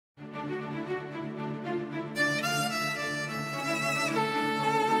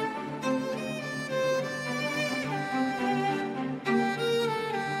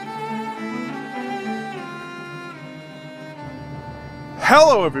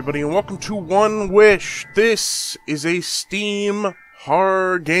Hello everybody and welcome to One Wish. This is a Steam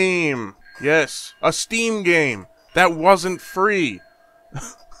horror game. Yes, a Steam game that wasn't free.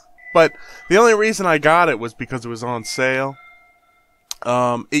 But the only reason I got it was because it was on sale.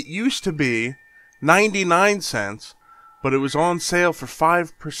 It used to be 99 cents, but it was on sale for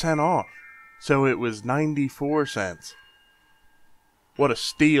 5% off. So it was 94 cents. What a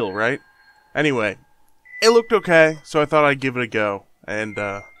steal, right? Anyway, it looked okay, so I thought I'd give it a go and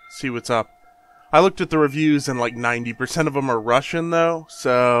see what's up. I looked at the reviews and like 90% of them are Russian though,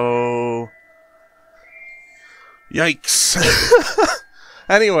 so yikes.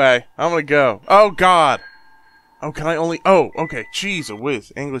 Anyway, I'm gonna go. Oh god. Oh, can I only... Oh, okay. Jeez, a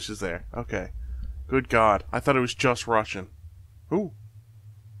whiz. English is there. Okay. Good god. I thought it was just Russian. Ooh.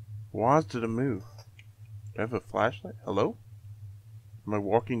 Why did it move? Do I have a flashlight? Hello? Am I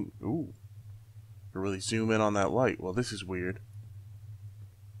walking... Ooh. I really zoom in on that light. Well, this is weird.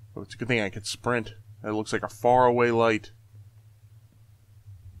 Oh, it's a good thing I can sprint. That looks like a faraway light.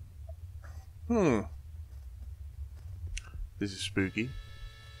 This is spooky.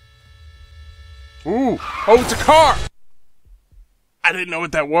 Ooh! Oh, it's a car! I didn't know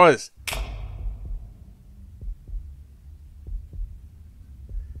what that was.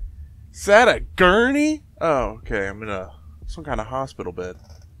 Is that a gurney? Oh, okay. I'm in some kind of hospital bed.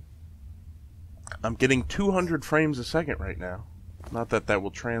 I'm getting 200 frames a second right now. Not that that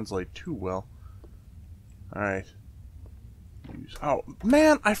will translate too well. Alright. Oh,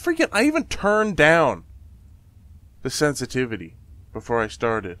 man, I even turned down the sensitivity before I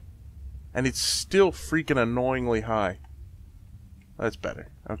started. And it's still freaking annoyingly high. That's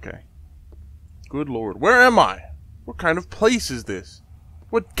better. Okay. Good lord. Where am I? What kind of place is this?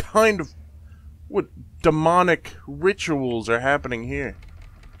 What demonic rituals are happening here?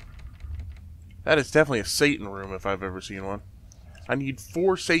 That is definitely a Satan room if I've ever seen one. I need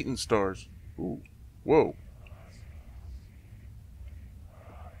 4 Satan stars. Ooh. Whoa.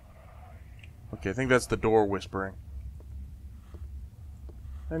 Okay, I think that's the door whispering.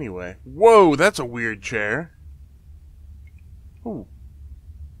 Anyway. Whoa, that's a weird chair. Ooh.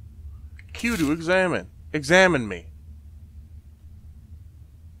 Q to examine. Examine me.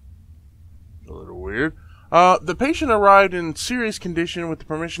 A little weird. The patient arrived in serious condition. With the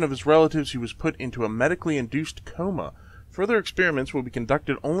permission of his relatives, he was put into a medically induced coma. Further experiments will be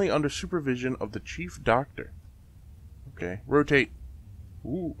conducted only under supervision of the chief doctor. Okay, rotate.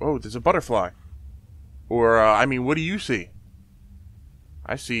 Ooh, oh, there's a butterfly. Or, I mean, what do you see?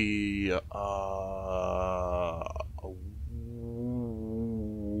 I see, a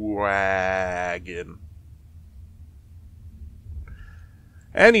wagon.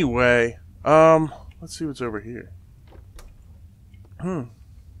 Anyway, let's see what's over here.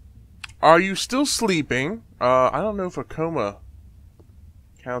 Are you still sleeping? I don't know if a coma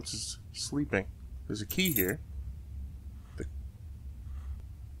counts as sleeping. There's a key here.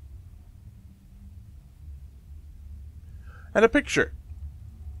 And a picture.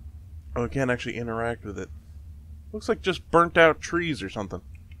 Oh, I can't actually interact with it. Looks like just burnt out trees or something.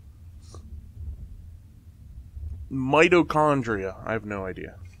 Mitochondria. I have no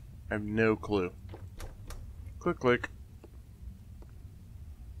idea. I have no clue. Click, click.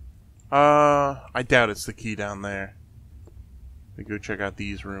 I doubt it's the key down there. Let me go check out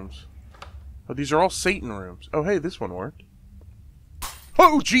these rooms. Oh, these are all Satan rooms. Oh, hey, this one worked.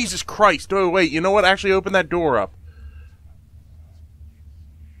 Oh, Jesus Christ! Oh, wait, you know what? Actually, open that door up.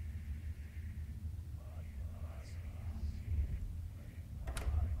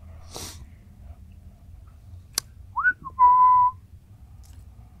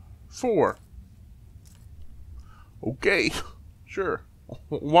 Four. Okay, sure.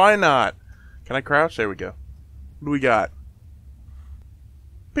 Why not? Can I crouch? There we go. What do we got?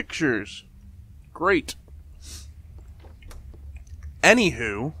 Pictures. Great.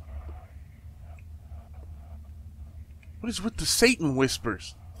 Anywho. What is with the Satan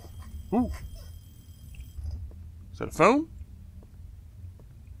whispers? Ooh. Is that a phone?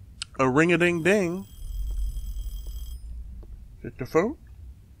 A ring-a-ding-ding. Is it the phone?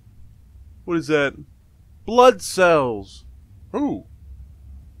 What is that? Blood cells. Ooh.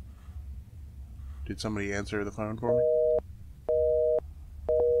 Did somebody answer the phone for me?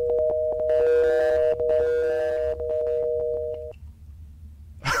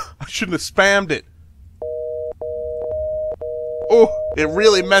 I shouldn't have spammed it. Oh, it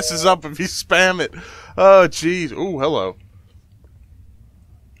really messes up if you spam it. Oh, jeez. Ooh, hello.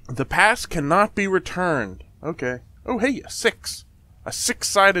 The past cannot be returned. Okay. Oh, hey, a 6. A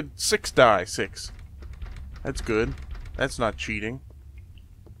 6-sided 6-die 6. That's good. That's not cheating.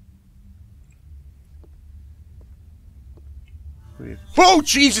 Oh,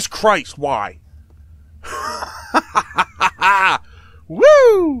 Jesus Christ, why?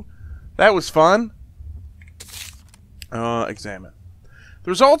 Woo! That was fun. Examine.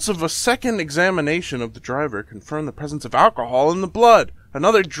 The results of a second examination of the driver confirm the presence of alcohol in the blood.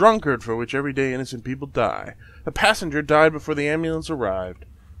 Another drunkard for which everyday innocent people die. The passenger died before the ambulance arrived.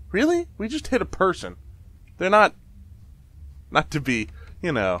 Really? We just hit a person. They're not to be,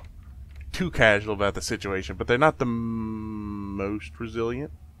 you know, too casual about the situation, but they're not the most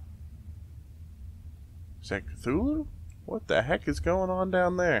resilient. Is that Cthulhu? What the heck is going on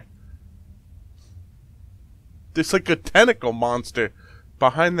down there? There's like a tentacle monster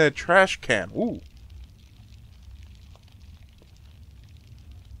behind that trash can. Ooh.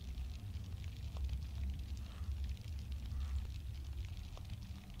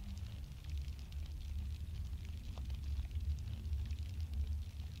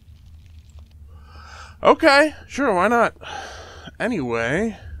 Okay, sure, why not?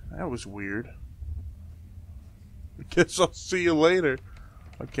 Anyway, that was weird. I guess I'll see you later.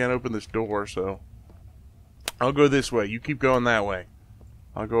 I can't open this door, so I'll go this way. You keep going that way.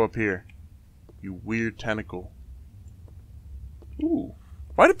 I'll go up here. You weird tentacle. Ooh.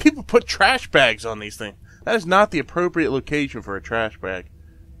 Why do people put trash bags on these things? That is not the appropriate location for a trash bag.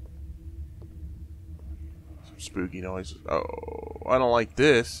 Some spooky noises. Oh, I don't like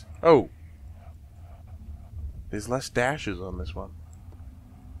this. Oh. There's less dashes on this one.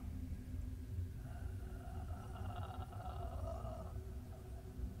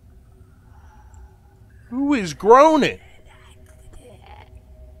 Who is groaning?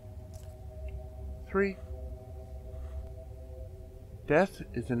 3. Death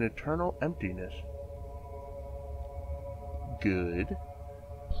is an eternal emptiness. Good.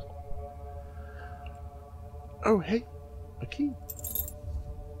 Oh, hey. A key.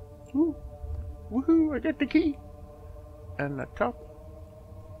 Ooh. Woohoo, I got the key. And a cup.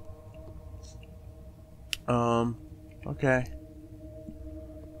 Okay.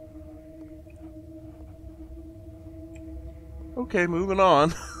 Okay, moving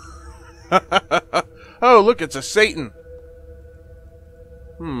on. Oh, look, it's a Satan.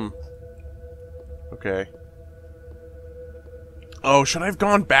 Okay. Oh, should I have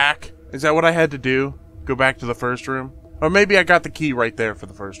gone back? Is that what I had to do? Go back to the first room? Or maybe I got the key right there for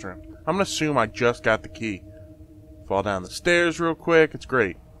the first room. I'm gonna assume I just got the key. Fall down the stairs real quick. It's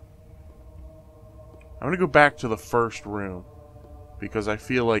great. I'm gonna go back to the first room because I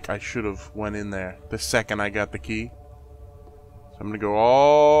feel like I should have went in there the second I got the key. So I'm gonna go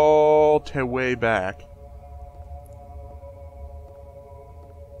all the way back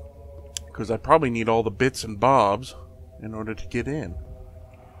because I probably need all the bits and bobs in order to get in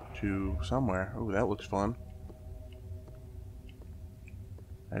to somewhere. Oh, that looks fun.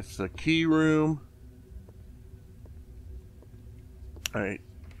 That's the key room. Alright.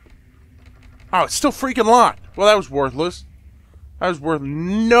 Oh, it's still freaking locked. Well, that was worthless. That was worth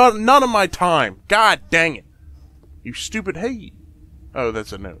none of my time. God dang it. You stupid... Hey. Oh,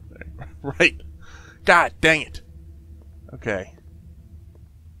 that's a note there. Right. God dang it. Okay.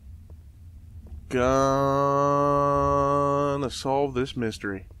 Gonna solve this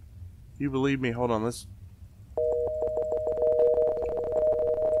mystery. You believe me? Hold on, let's...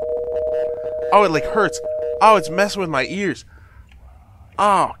 Oh, it like hurts. Oh, it's messing with my ears.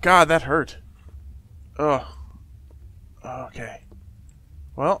 Oh, God, that hurt. Ugh. Okay.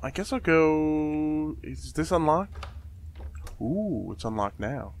 Well, I guess I'll go... Is this unlocked? Ooh, it's unlocked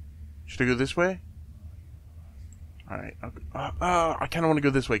now. Should I go this way? Alright. I kind of want to go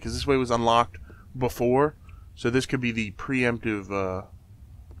this way, because this way was unlocked before. So this could be the preemptive...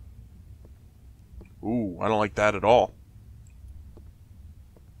 Ooh, I don't like that at all.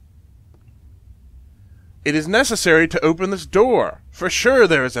 It is necessary to open this door. For sure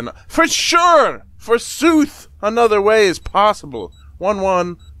there is an... For sure! Forsooth! Another way is possible.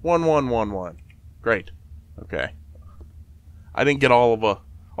 111111. Great. Okay. I didn't get all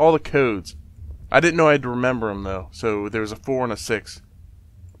the codes. I didn't know I had to remember them, though. So there was a 4 and a 6.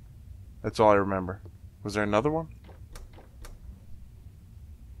 That's all I remember. Was there another one?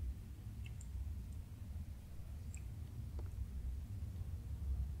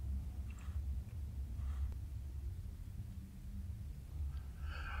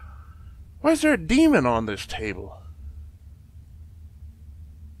 Why is there a demon on this table?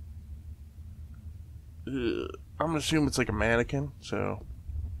 I'm gonna assume it's like a mannequin, so...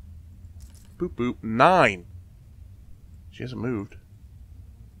 Boop boop. 9! She hasn't moved.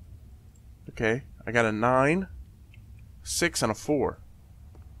 Okay, I got a 9, 6, and a 4.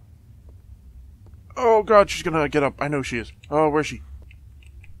 Oh god, she's gonna get up. I know she is. Oh, where's she?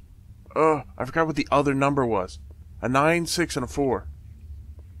 Oh, I forgot what the other number was. A 9, 6, and a 4.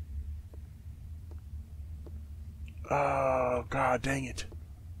 Oh, god dang it.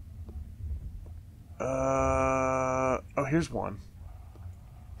 Oh, here's one.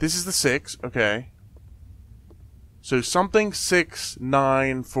 This is the 6, okay. So something 6,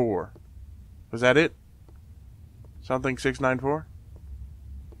 9, 4. Was that it? Something 6, 9, 4?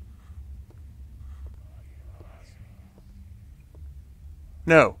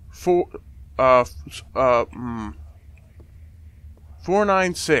 No. 4, 4,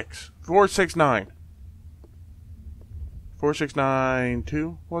 9, 6. 4, 6, 9. 4, 6, 9,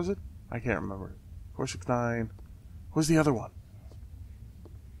 2, was it? I can't remember. 4, 6, 9. What was the other one?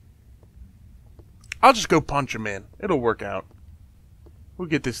 I'll just go punch him in. It'll work out. We'll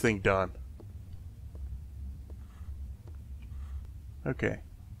get this thing done. Okay.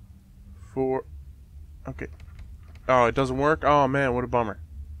 4. Okay. Oh, it doesn't work? Oh, man, what a bummer.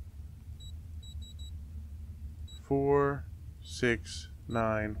 4, 6,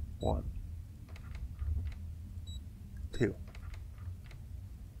 9, 1. 2.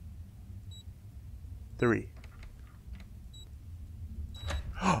 3.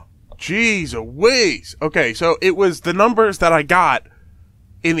 Jeez Louise! Okay, so it was the numbers that I got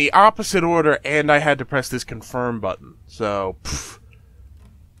in the opposite order, and I had to press this confirm button. So,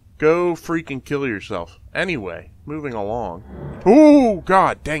 go freaking kill yourself. Anyway, moving along. Ooh,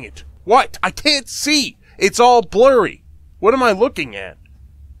 god dang it. What? I can't see! It's all blurry. What am I looking at?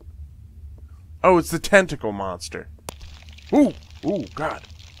 Oh, it's the tentacle monster. Ooh, ooh, god.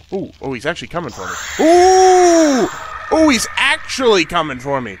 Ooh, oh, he's actually coming for me. Ooh! Oh, he's actually coming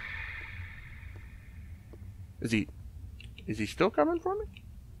for me. Is he still coming for me?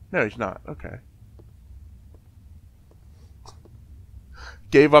 No, he's not. Okay.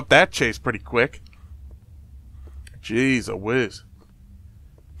 Gave up that chase pretty quick. Jeez, a whiz.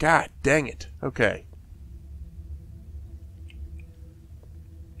 God dang it. Okay.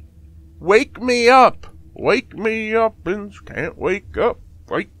 Wake me up! Wake me up and can't wake up.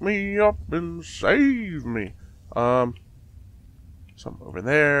 Wake me up and save me. Something over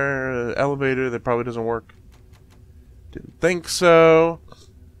there. Elevator that probably doesn't work. Didn't think so.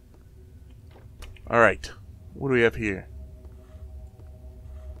 Alright. What do we have here?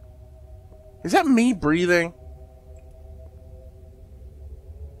 Is that me breathing?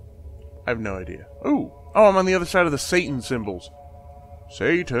 I have no idea. Ooh. Oh, I'm on the other side of the Satan symbols.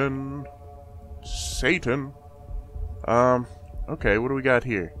 Satan. Satan. Okay, what do we got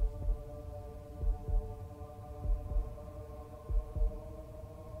here?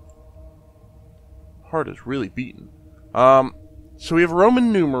 Heart is really beaten. So we have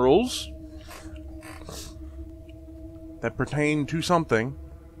Roman numerals that pertain to something.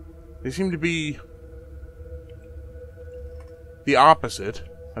 They seem to be the opposite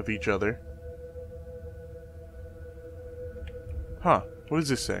of each other. Huh. What does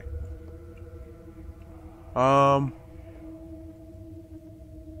this say?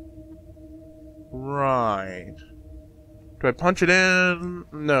 Right. Do I punch it in?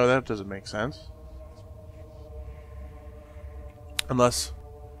 No, that doesn't make sense. Unless...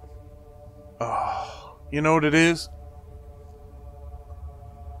 Oh, you know what it is?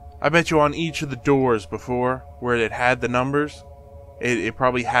 I bet you on each of the doors before, where it had the numbers, it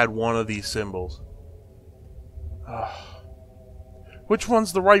probably had one of these symbols. Which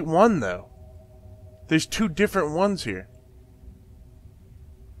one's the right one, though? There's two different ones here.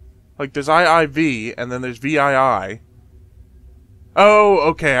 Like, there's IIV, and then there's VII. Oh,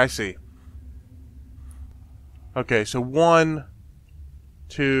 okay, I see. Okay, so 1,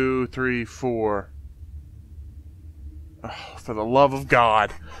 2, 3, 4. Oh, for the love of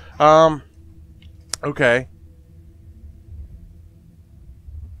God. Okay.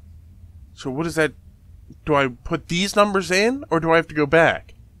 So what is that? Do I put these numbers in, or do I have to go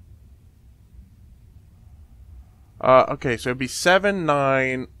back? Okay, so it'd be 7,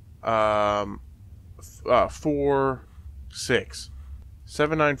 9, 4, 6.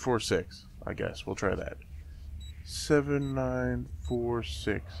 7, 9, 4, 6. I guess we'll try that. 7, 9, 4,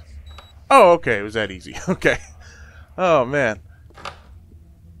 6. Oh, okay, it was that easy. Okay. Oh man.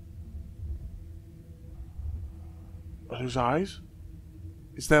 Are those eyes?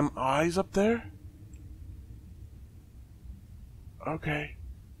 Is them eyes up there? Okay.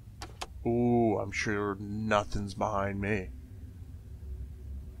 Ooh, I'm sure nothing's behind me.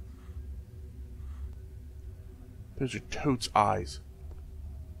 Those are Toad's eyes.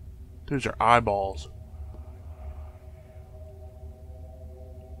 Those are eyeballs.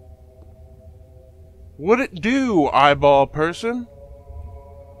 What'd it do, eyeball person?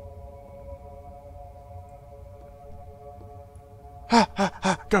 Ha, ha,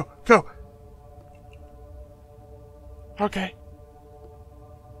 ha, go, go! Okay.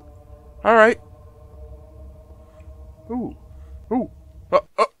 Alright. Ooh. Ooh.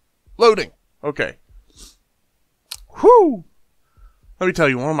 Loading. Okay. Whew! Let me tell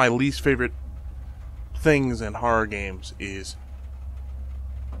you, one of my least favorite things in horror games is...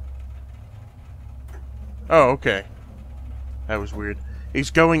 Oh, okay. That was weird.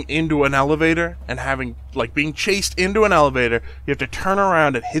 Is going into an elevator and having, like, being chased into an elevator, you have to turn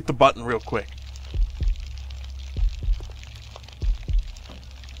around and hit the button real quick.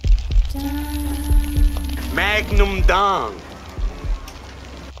 Magnum Dong.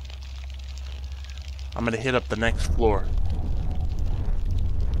 I'm gonna hit up the next floor.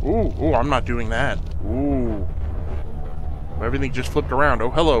 Ooh, I'm not doing that. Ooh. Everything just flipped around. Oh,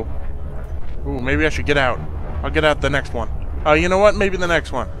 hello. Ooh, maybe I should get out. I'll get out the next one. Oh, you know what? Maybe the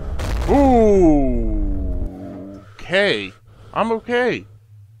next one. Ooh. Okay. I'm okay.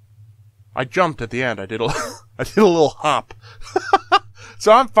 I jumped at the end. I did a little hop.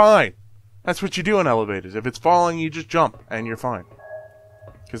 So I'm fine. That's what you do in elevators. If it's falling, you just jump, and you're fine.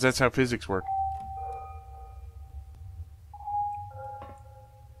 Because that's how physics work.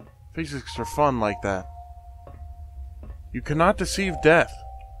 Physics are fun like that. You cannot deceive death.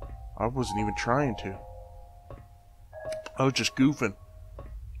 I wasn't even trying to. I was just goofing.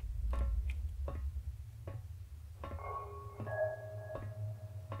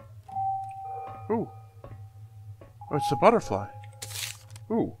 Ooh. Oh, it's a butterfly.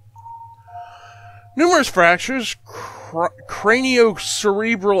 Ooh. Numerous fractures,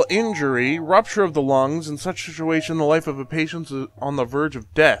 craniocerebral injury, rupture of the lungs. In such situation, the life of a patient is on the verge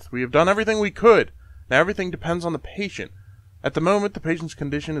of death. We have done everything we could. Now everything depends on the patient. At the moment, the patient's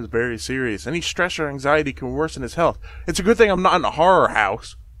condition is very serious. Any stress or anxiety can worsen his health. It's a good thing I'm not in a horror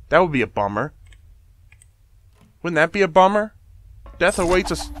house. That would be a bummer. Wouldn't that be a bummer? Death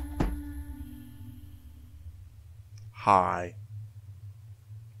awaits us. Hi.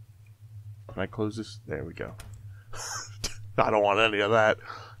 Can I close this? There we go. I don't want any of that.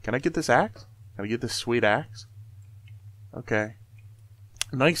 Can I get this axe? Can I get this sweet axe? Okay.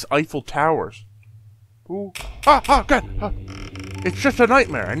 Nice Eiffel Towers. Ooh. God. It's just a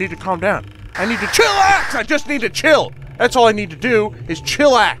nightmare. I need to calm down. I need to chillax! I just need to chill! That's all I need to do is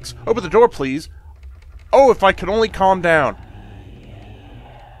chillax. Open the door, please. Oh, if I could only calm down.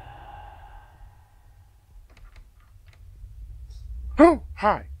 Oh,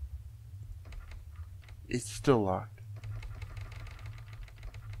 hi. It's still locked.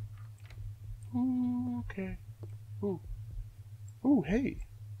 Ooh, okay. Ooh. Ooh, hey.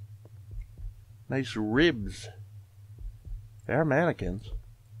 Nice ribs. They are mannequins.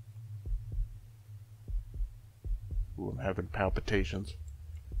 Ooh, I'm having palpitations.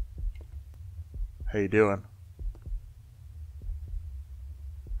 How you doing?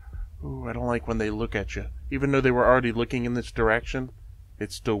 Ooh, I don't like when they look at you. Even though they were already looking in this direction,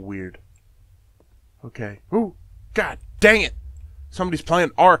 it's still weird. Okay. Ooh, God dang it! Somebody's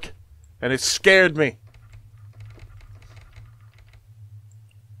playing Ark, and it scared me.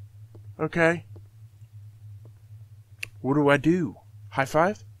 Okay. What do I do? High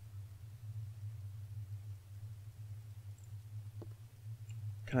five?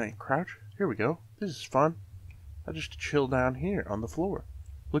 Can I crouch? Here we go. This is fun. I just chill down here on the floor.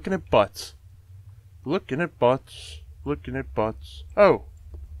 Looking at butts. Looking at butts. Looking at butts. Oh.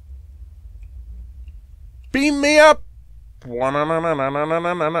 Beam me up!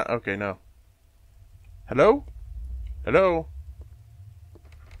 Okay, no. Hello? Hello?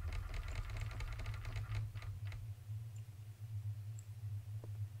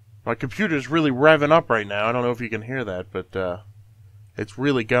 My computer's really revving up right now. I don't know if you can hear that, but it's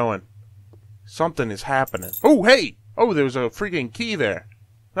really going. Something is happening. Oh, hey! Oh, there was a freaking key there.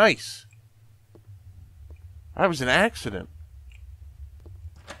 Nice. That was an accident.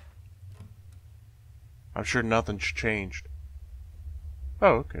 I'm sure nothing's changed.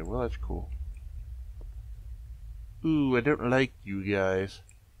 Oh, okay. Well, that's cool. Ooh, I don't like you guys.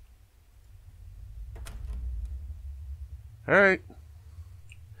 Alright.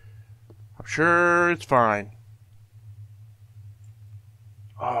 I'm sure it's fine.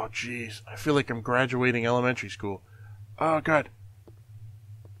 Oh, jeez. I feel like I'm graduating elementary school. Oh, God.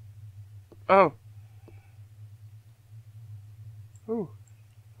 Oh. Ooh.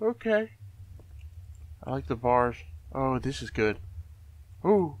 Okay. I like the bars. Oh, this is good.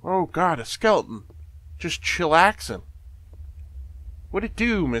 Ooh. Oh, God. A skeleton. Just chillaxing. What'd it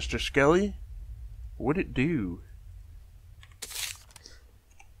do, Mr. Skelly? What'd it do?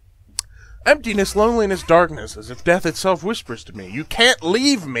 Emptiness, loneliness, darkness, as if death itself whispers to me. You can't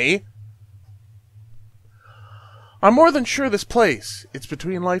leave me! I'm more than sure this place, it's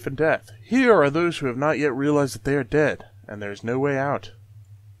between life and death. Here are those who have not yet realized that they are dead. and there's no way out.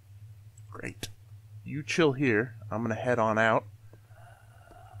 Great. You chill here. I'm gonna head on out.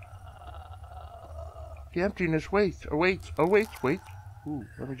 The emptiness waits. Awaits. Wait. Ooh,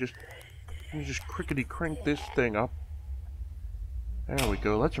 let me just crickety crank this thing up. There we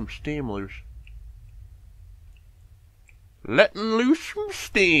go. Let some steam loose. Letting loose some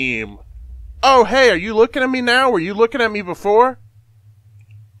steam. Oh, hey, are you looking at me now? Were you looking at me before?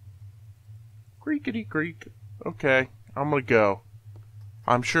 Creakety creak. Okay, I'm gonna go.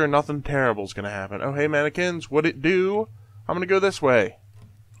 I'm sure nothing terrible's gonna happen. Oh, hey, mannequins, what it do? I'm gonna go this way.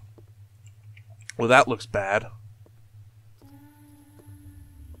 Well, that looks bad.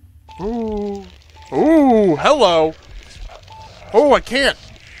 Ooh. Ooh, hello. Oh, I can't.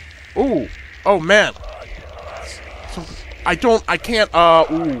 Ooh. Oh, man. I can't,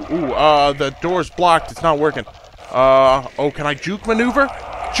 the door's blocked. It's not working. Oh, can I juke maneuver?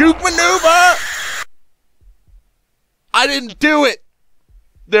 Juke maneuver! I didn't do it!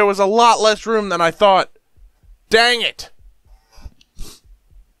 There was a lot less room than I thought. Dang it!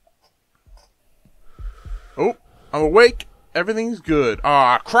 Oh, I'm awake. Everything's good.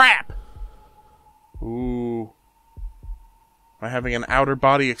 Ah, crap! Ooh. Am I having an outer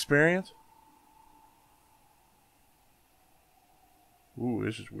body experience? Ooh,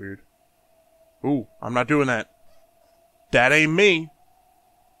 this is weird. Ooh, I'm not doing that. That ain't me.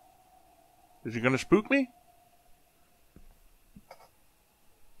 Is he gonna spook me?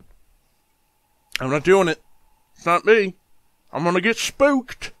 I'm not doing it. It's not me. I'm gonna get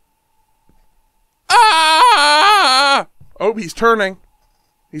spooked. Ah! Oh, he's turning.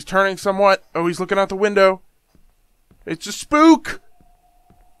 He's turning somewhat. Oh, he's looking out the window. It's a spook!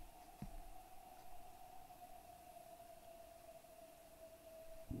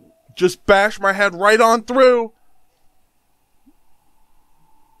 Just bash my head right on through.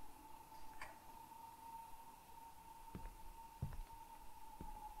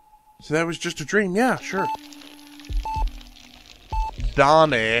 So that was just a dream. Yeah, sure.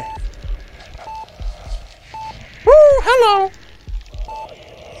 Donnie. Woo, hello.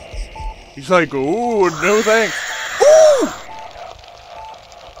 He's like, ooh, no thanks. Ooh!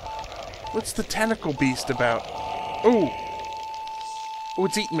 What's the tentacle beast about? Ooh. Oh,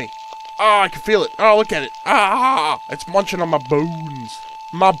 it's eating me. Oh, I can feel it. Oh, look at it. Ah, it's munching on my bones.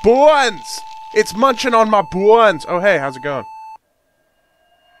 My bones! It's munching on my bones. Oh, hey, how's it going?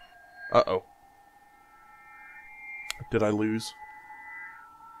 Uh-oh. Did I lose?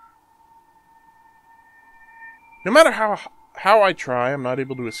 No matter how I try, I'm not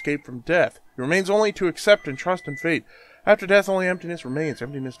able to escape from death. It remains only to accept and trust in fate. After death, only emptiness remains.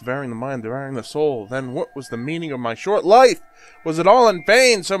 Emptiness devouring the mind, devouring the soul. Then what was the meaning of my short life? Was it all in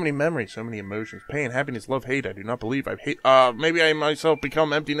vain? So many memories, so many emotions. Pain, happiness, love, hate. I do not believe I've hate. Maybe I myself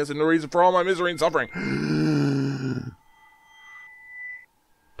become emptiness and the reason for all my misery and suffering.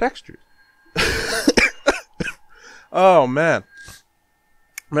 Textures. Oh, man.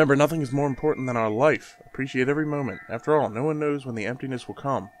 Remember, nothing is more important than our life. Appreciate every moment. After all, no one knows when the emptiness will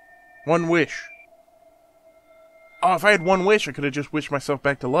come. One wish. Oh, if I had one wish, I could have just wished myself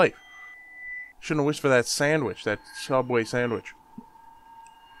back to life. Shouldn't have wished for that sandwich, that Subway sandwich.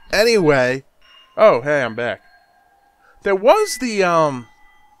 Anyway. Oh, hey, I'm back. There was the,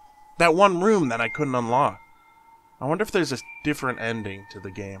 that one room that I couldn't unlock. I wonder if there's a different ending to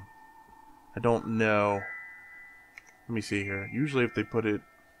the game. I don't know. Let me see here. Usually if they put it...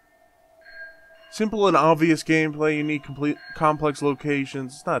 Simple and obvious gameplay, you need complex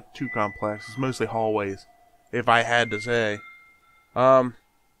locations. It's not too complex. It's mostly hallways, if I had to say. 1,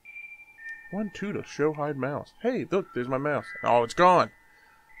 2 to show hide mouse. Hey, look, there's my mouse. Oh, it's gone.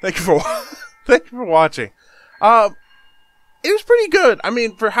 Thank you for thank you for watching. It was pretty good. I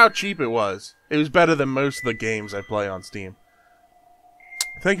mean, for how cheap it was better than most of the games I play on Steam.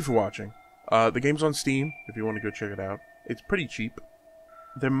 Thank you for watching. The game's on Steam if you want to go check it out. It's pretty cheap.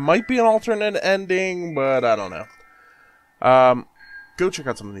 There might be an alternate ending, but I don't know. Go check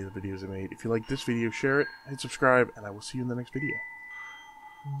out some of the other videos I made. If you like this video, share it, hit subscribe, and I will see you in the next video.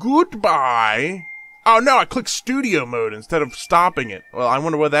 Goodbye! Oh no, I clicked studio mode instead of stopping it. Well, I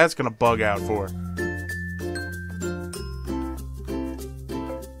wonder what that's gonna bug out for.